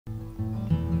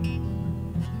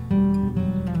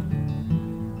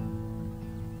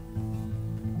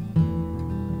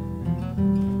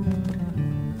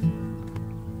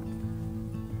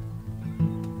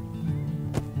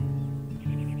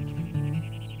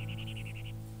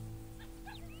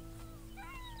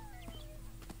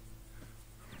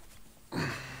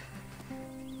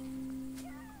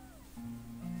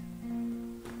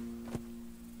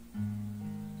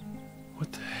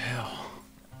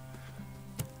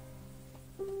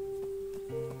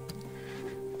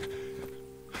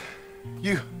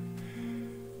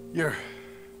You're...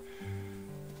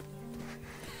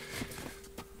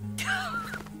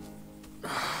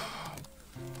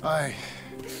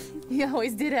 You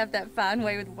always did have that fine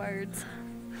way with words.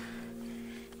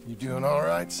 You doing all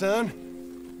right,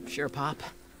 son? Sure, Pop.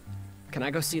 Can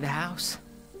I go see the house?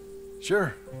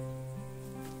 Sure.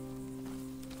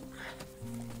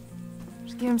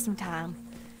 Just give him some time.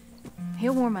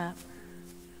 He'll warm up.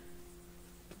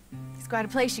 It's quite a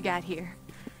place you got here.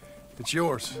 It's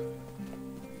yours.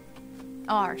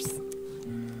 Ours.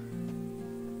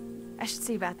 I should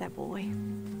see about that boy.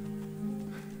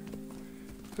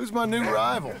 Who's my new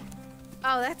rival?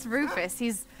 Oh, that's Rufus.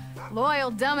 He's loyal,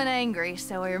 dumb, and angry,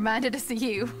 so he reminded us of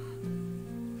you.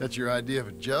 That's your idea of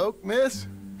a joke, miss?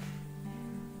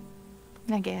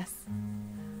 I guess.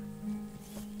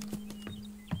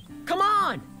 Come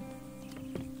on!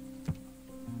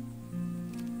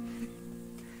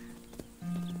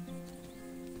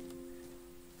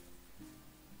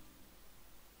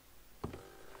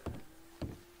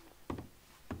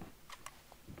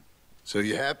 So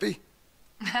you happy?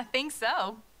 I think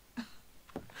so.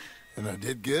 And I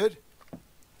did good?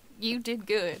 You did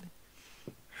good.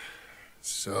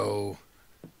 So...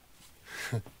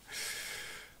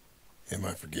 am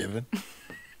I forgiven?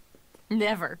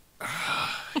 Never.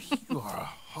 You are a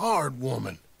hard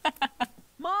woman.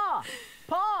 Ma!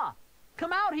 Pa!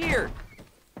 Come out here!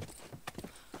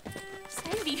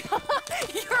 Sadie,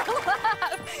 you're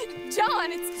alive!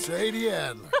 John, it's... Sadie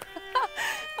Adler.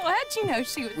 Well, how'd you know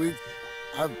she was...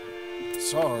 I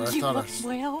saw her. I You thought look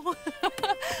well.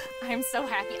 I'm so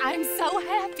happy. I'm so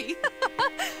happy.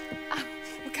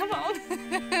 Well, come on.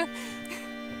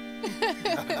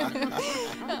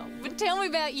 Oh, but tell me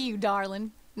about you,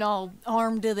 darling. All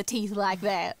armed to the teeth like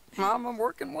that. I'm a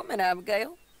working woman,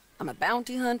 Abigail. I'm a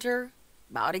bounty hunter,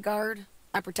 bodyguard.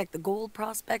 I protect the gold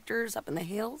prospectors up in the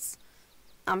hills.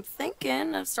 I'm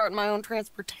thinking of starting my own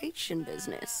transportation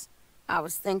business. I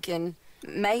was thinking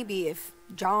maybe if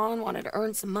John wanted to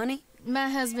earn some money. My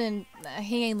husband,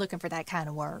 he ain't looking for that kind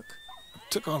of work. I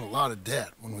took on a lot of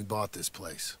debt when we bought this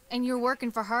place. And you're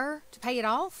working for her to pay it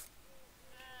off?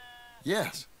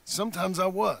 Yes, sometimes I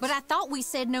was. But I thought we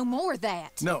said no more of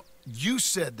that. No, you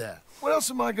said that. What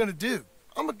else am I gonna do?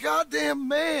 I'm a goddamn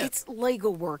man. It's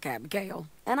legal work, Abigail.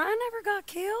 And I never got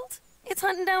killed. It's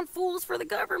hunting down fools for the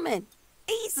government.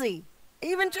 Easy.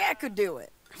 Even Jack could do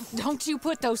it. Don't you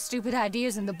put those stupid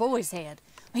ideas in the boy's head.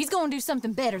 He's gonna do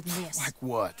something better than this. Like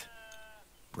what?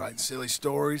 Writing silly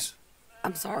stories?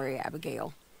 I'm sorry,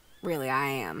 Abigail. Really, I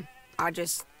am. I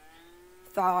just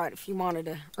thought if you wanted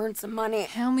to earn some money...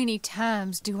 How many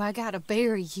times do I gotta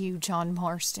bury you, John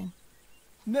Marston?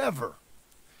 Never.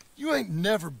 You ain't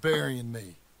never burying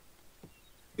me.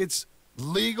 It's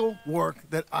legal work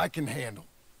that I can handle.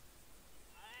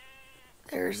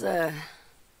 There's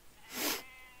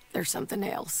something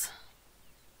else.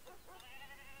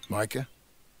 Micah?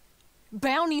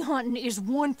 Bounty hunting is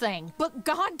one thing, but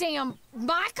goddamn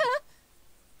Micah?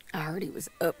 I heard he was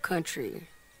up country,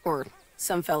 or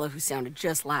some fella who sounded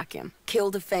just like him.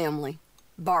 Killed a family,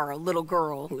 bar a little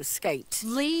girl who escaped.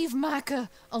 Leave Micah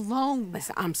alone.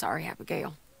 Listen, I'm sorry,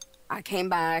 Abigail. I came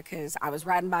by because I was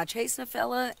riding by chasing a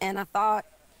fella, and I thought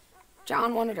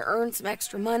John wanted to earn some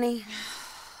extra money.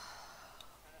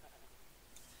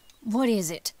 What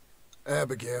is it?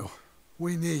 Abigail,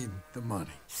 we need the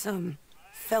money. Some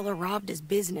fella robbed his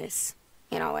business.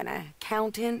 You know, an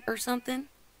accountant or something.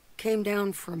 Came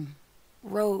down from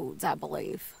Rhodes, I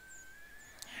believe.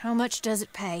 How much does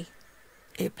it pay?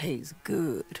 It pays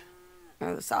good.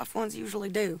 Well, the soft ones usually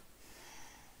do.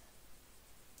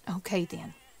 Okay,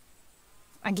 then.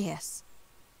 I guess.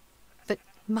 But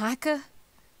Micah?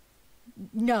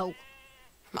 No.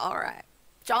 All right.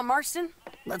 John Marston,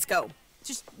 let's go.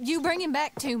 Just you bring him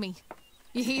back to me.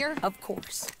 You hear? Of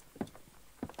course.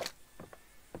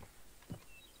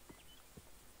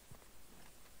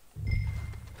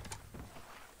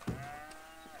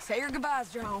 Say your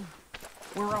goodbyes, John.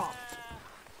 We're off.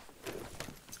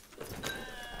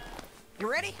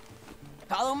 You ready?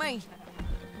 Follow me.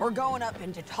 We're going up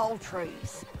into tall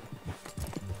trees.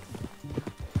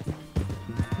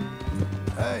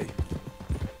 Hey,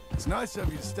 it's nice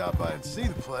of you to stop by and see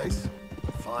the place.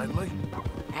 Finally.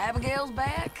 Abigail's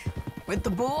back with the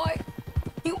boy.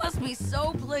 You must be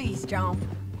so pleased, John.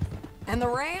 And the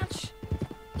ranch?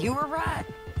 You were right.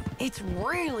 It's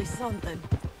really something.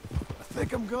 I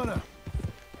think I'm gonna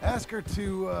ask her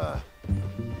to,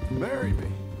 marry me.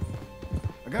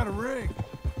 I got a ring.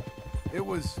 It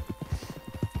was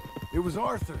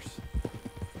Arthur's.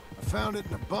 I found it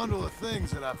in a bundle of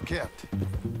things that I've kept.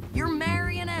 You're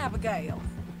marrying Abigail.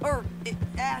 Or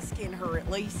asking her, at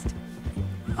least.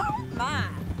 Oh, my.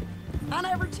 I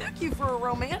never took you for a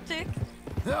romantic.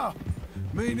 No,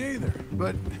 me neither,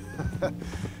 but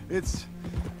it's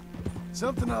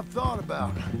something I've thought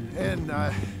about, and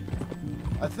I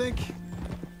think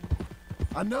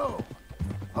I know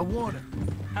I want it.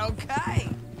 Okay.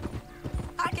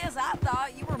 I guess I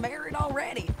thought you were married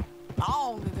already.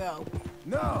 Long ago.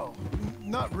 No,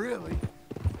 not really.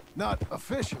 Not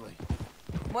officially.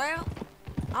 Well,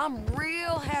 I'm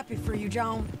real happy for you,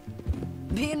 John.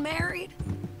 Being married,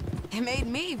 it made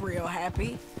me real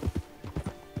happy.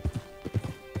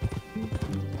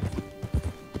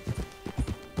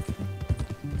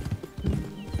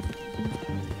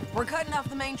 We're cutting off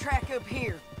the main track up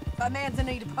here, by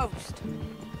Manzanita Post.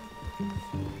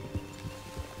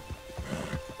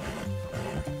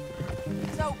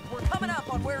 So, we're coming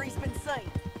up on where he's been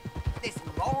seen. This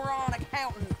moron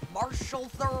accountant, Marshall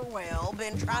Thurwell,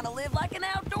 been trying to live like an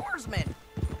outdoorsman.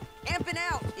 Camping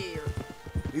out here.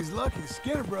 He's lucky the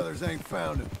Skinner brothers ain't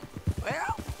found him.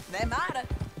 Well, they mighta.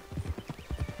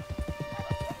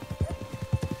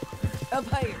 Up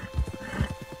here.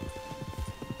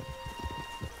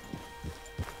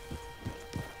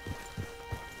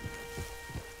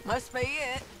 Must be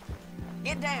it.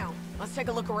 Get down. Let's take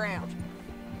a look around.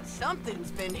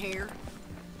 Something's been here.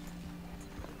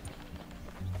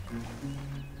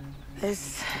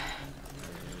 This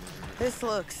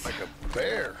looks... Like a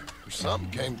bear or something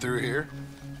came through here.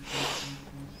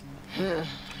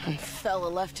 Fella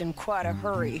left in quite a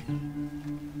hurry.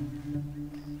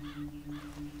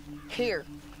 Here.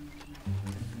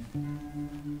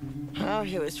 Oh,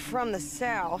 he was from the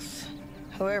south,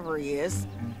 whoever he is.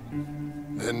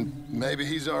 Then maybe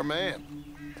he's our man.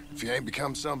 If he ain't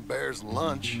become some bear's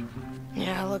lunch.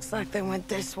 Yeah, looks like they went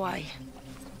this way.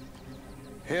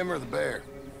 Him or the bear?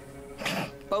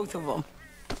 Both of them.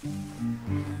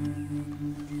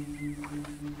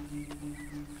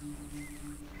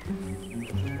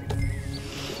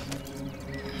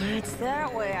 It's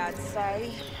that way, I'd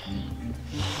say.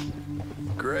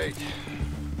 Great.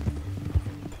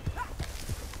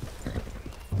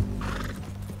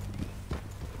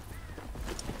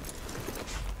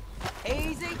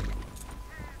 Easy.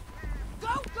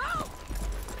 Go, go!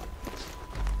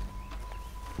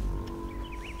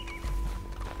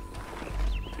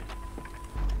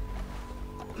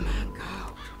 My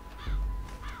God.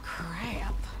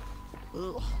 Crap.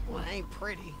 Ugh, well, ain't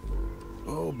pretty.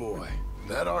 Oh boy.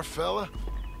 That our fella?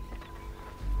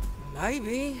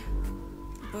 Maybe,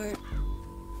 but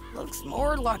looks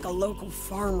more like a local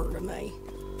farmer to me.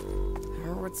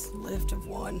 Or what's left of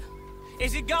one.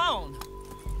 Is he gone?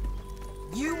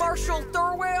 You Marshall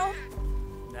Thurwell?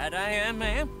 That I am,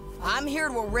 ma'am. I'm here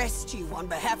to arrest you on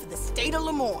behalf of the state of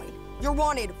Lemoyne. You're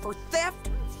wanted for theft,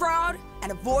 fraud,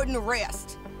 and avoiding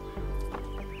arrest.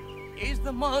 Is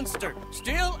the monster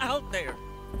still out there?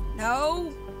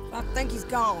 No, I think he's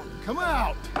gone. Come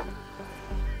out!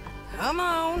 Come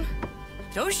on.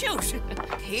 Don't shoot.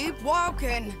 Keep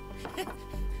walking.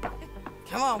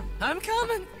 Come on. I'm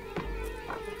coming.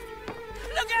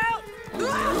 Look out!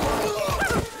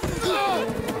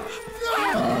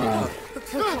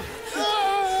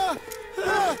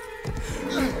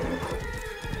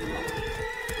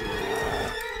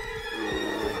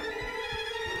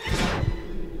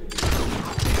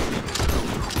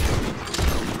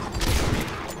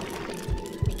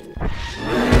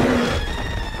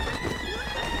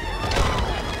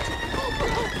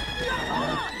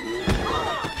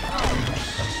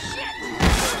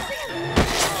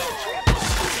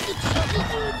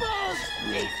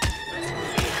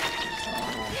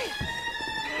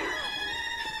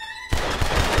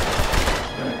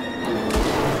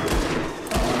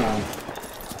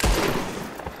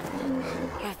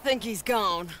 I think he's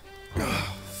gone.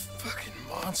 Oh, fucking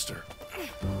monster.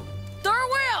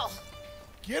 Thurwell!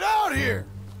 Get out here!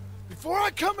 Before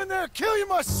I come in there and kill you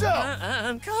myself!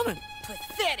 I'm coming.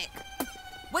 Pathetic.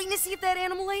 Waiting to see if that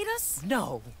animal ate us?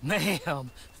 No,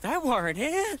 ma'am. That weren't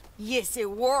it. Yes, it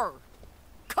were.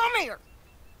 Come here.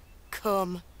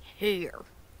 Come here.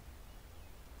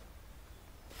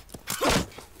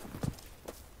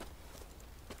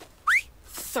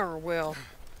 Thurwell,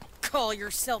 call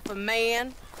yourself a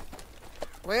man?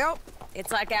 Well,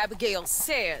 it's like Abigail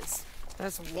says.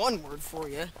 That's one word for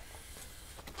you.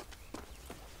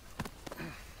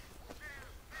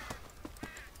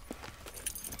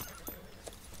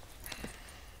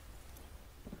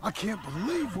 I can't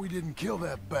believe we didn't kill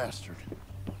that bastard.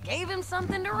 Gave him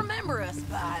something to remember us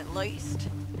by, at least.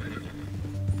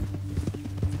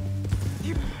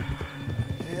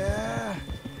 Yeah,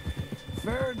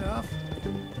 fair enough.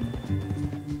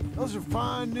 Those are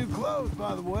fine new clothes,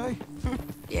 by the way.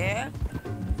 Yeah?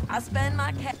 I spend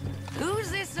my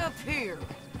Who's this up here?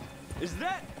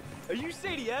 Are you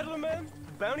Sadie Adler, man?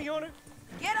 Bounty hunter?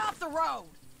 Get off the road!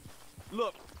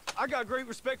 Look, I got great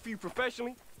respect for you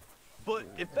professionally, but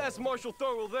if that's Marshal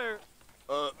Thurwell there,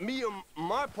 me and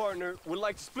my partner would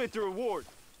like to split the reward.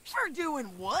 You're doing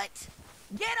what?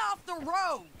 Get off the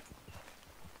road!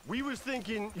 We was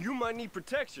thinking you might need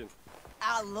protection.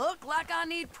 I look like I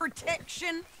need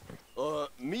protection?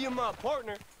 Me and my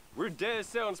partner, we're dead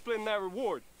set on splitting that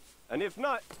reward. And if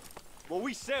not, well,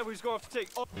 we said we was gonna have to take...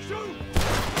 Oh, shoot!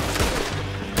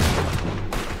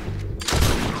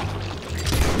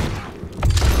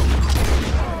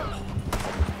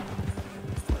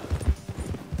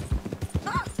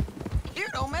 Huh. You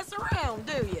don't mess around,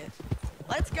 do you?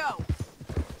 Let's go.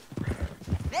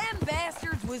 Them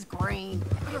bastards was green.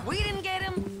 If we didn't get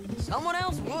him, someone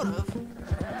else would've.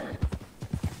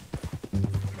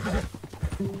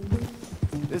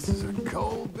 This is a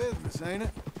cold business, ain't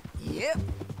it? Yep.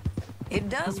 It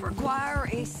does require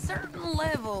a certain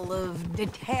level of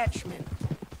detachment.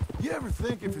 You ever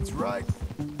think if it's right?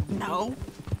 No.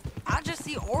 I just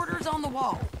see orders on the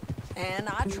wall, and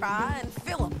I try and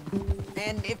fill them.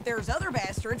 And if there's other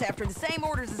bastards after the same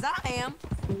orders as I am,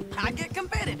 I get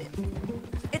competitive.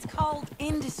 It's called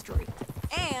industry.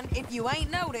 And if you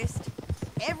ain't noticed,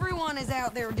 everyone is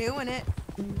out there doing it.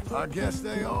 I guess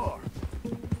they are.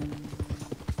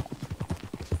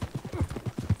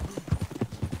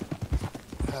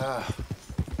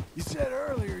 You said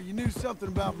earlier you knew something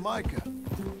about Micah.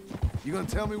 You gonna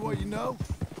tell me what you know?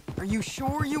 Are you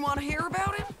sure you want to hear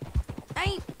about him?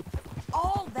 Ain't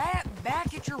all that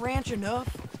back at your ranch enough?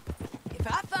 If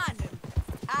I find him,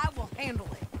 I will handle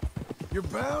it. Your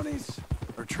bounties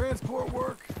or transport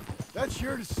work, that's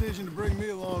your decision to bring me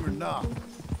along or not.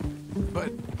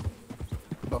 But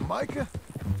Micah,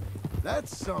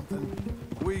 that's something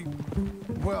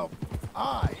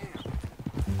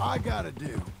I gotta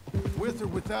do. With or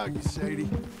without you, Sadie.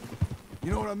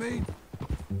 You know what I mean?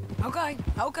 Okay.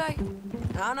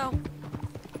 I know.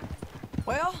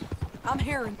 Well, I'm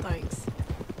hearing things.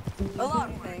 A lot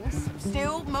of things.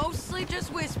 Still mostly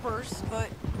just whispers, but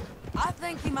I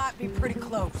think he might be pretty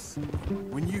close.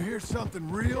 When you hear something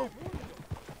real,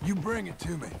 you bring it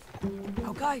to me.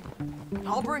 Okay.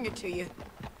 I'll bring it to you.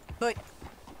 But...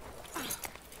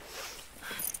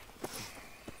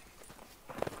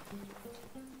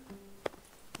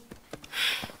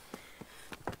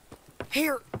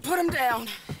 Here, put him down.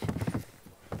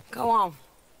 Go on.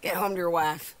 Get home to your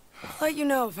wife. I'll let you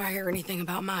know if I hear anything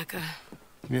about Micah.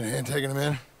 You need a hand taking him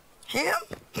in? Him?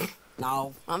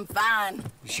 No, I'm fine.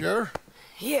 You sure?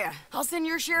 Yeah, I'll send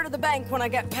your share to the bank when I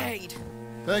get paid.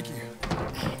 Thank you.